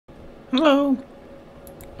Hello.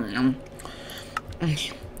 I'm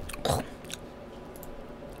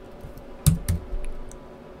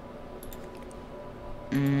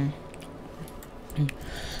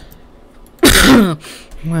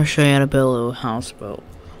gonna show you how to build a houseboat.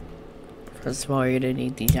 First of all, you're gonna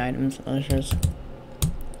need these items. Let's just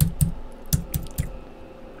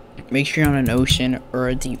make sure you're on an ocean or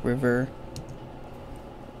a deep river.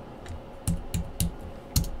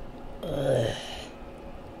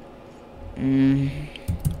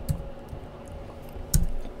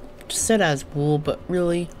 Just said as wool, but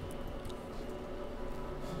really.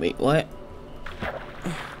 Wait, what?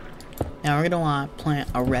 Now we're gonna want to plant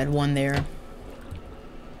a red one there.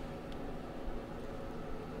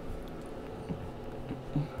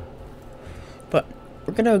 But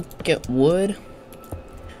we're gonna get wood.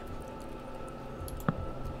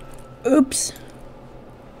 Oops.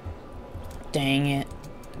 Dang it.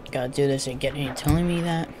 Gotta do this again. Are you telling me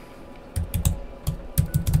that?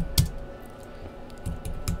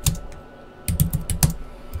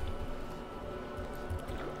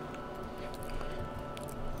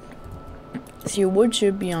 So your wood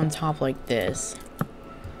should be on top like this.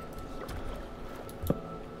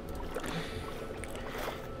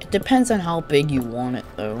 It depends on how big you want it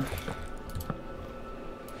though.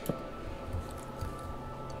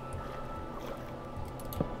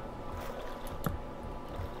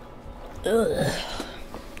 Ugh.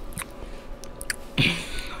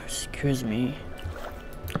 Excuse me.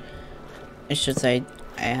 It's just I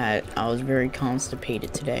was very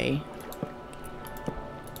constipated today.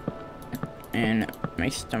 And my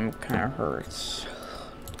stomach kind of hurts.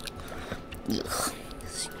 Ugh.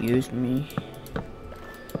 Excuse me.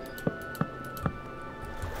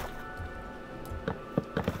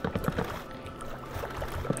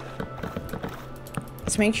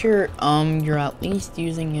 Let's make sure you're at least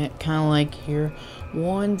using it kind of like here.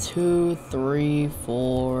 1, 2, 3,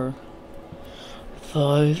 4,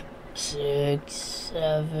 5, 6,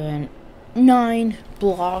 7, 9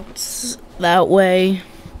 blocks that way.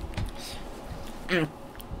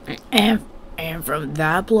 And from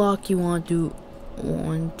that block you want to do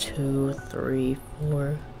 1, 2, 3,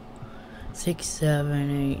 4, 6,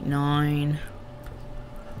 7, 8, 9.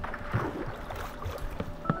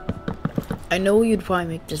 I know you'd probably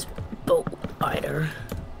make this boat wider.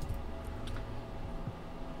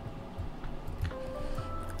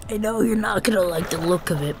 I know you're not gonna like the look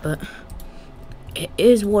of it, but it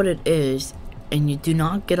is what it is, and you do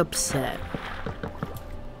not get upset.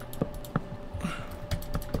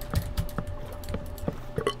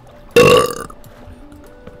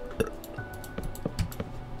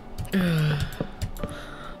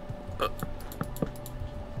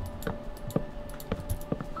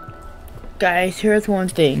 Guys, here's one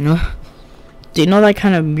thing. Do you know that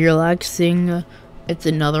kind of Miralax thing? It's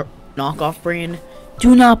another knockoff brand.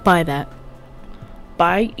 Do not buy that.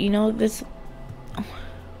 Buy, you know, this,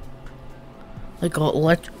 like,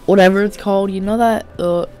 whatever it's called. You know that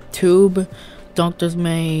tube doctors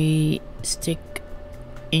may stick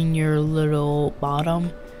in your little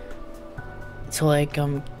bottom? So, like,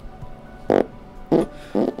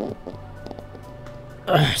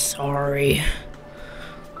 sorry.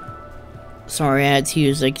 Sorry, I had to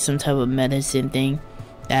use like some type of medicine thing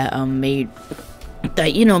that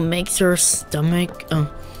makes your stomach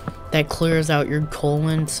that clears out your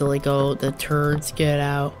colon, so like the turds get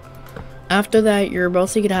out. After that, you're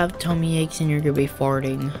mostly gonna have tummy aches and you're gonna be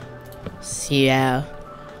farting. So yeah,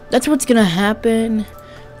 that's what's gonna happen,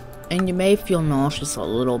 and you may feel nauseous a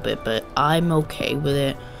little bit, but I'm okay with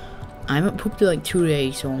it. I haven't pooped in like 2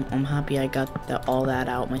 days, so I'm happy I got all that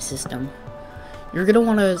out of my system. You're gonna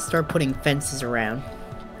want to start putting fences around.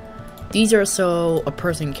 These are so a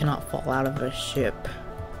person cannot fall out of a ship.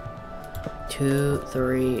 2,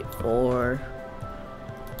 3, 4.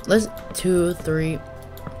 Let's 2, 3,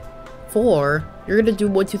 4. You're gonna do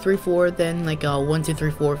 1, 2, 3, 4. Then like 1, 2,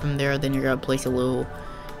 3, 4 from there. Then you're gonna place a little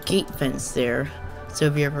gate fence there. So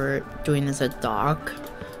if you're ever doing this at dock,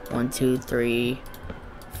 1, 2, 3,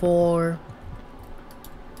 4.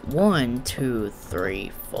 1, 2,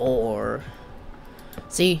 3, 4.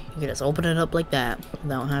 See, you can just open it up like that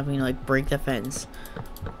without having to like break the fence.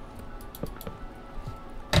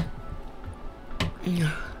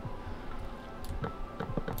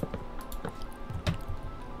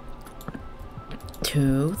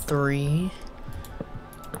 Two, 3,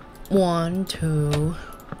 1, 2.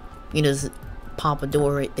 You just pop a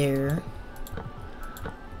door right there.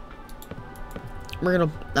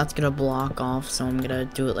 That's gonna block off, so I'm gonna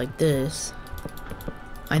do it like this.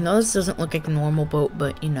 I know this doesn't look like a normal boat,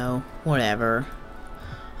 but you know, whatever.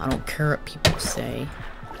 I don't care what people say.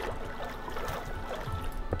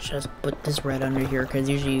 just put this red under here, because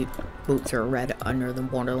usually boots are red under the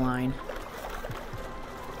borderline.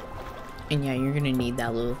 And yeah, you're gonna need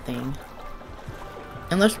that little thing.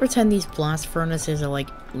 And let's pretend these blast furnaces are like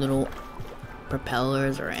little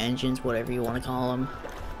propellers or engines, whatever you want to call them.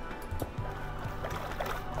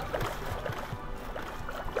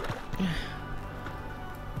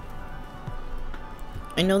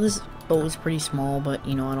 I know this boat is pretty small, but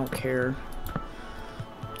you know, I don't care.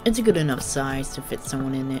 It's a good enough size to fit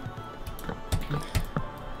someone in it.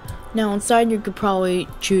 Now inside you could probably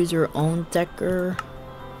choose your own decker.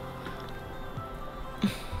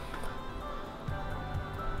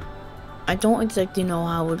 I don't exactly know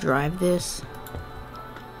how to drive this.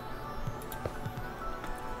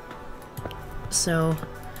 So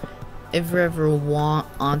if you ever want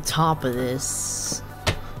on top of this,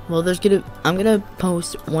 well, I'm gonna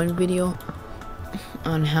post one video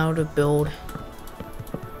on how to build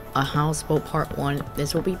a houseboat part 1.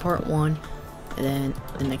 This will be part 1, and then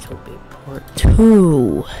the next will be part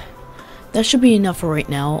 2. That should be enough for right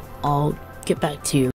now. I'll get back to you.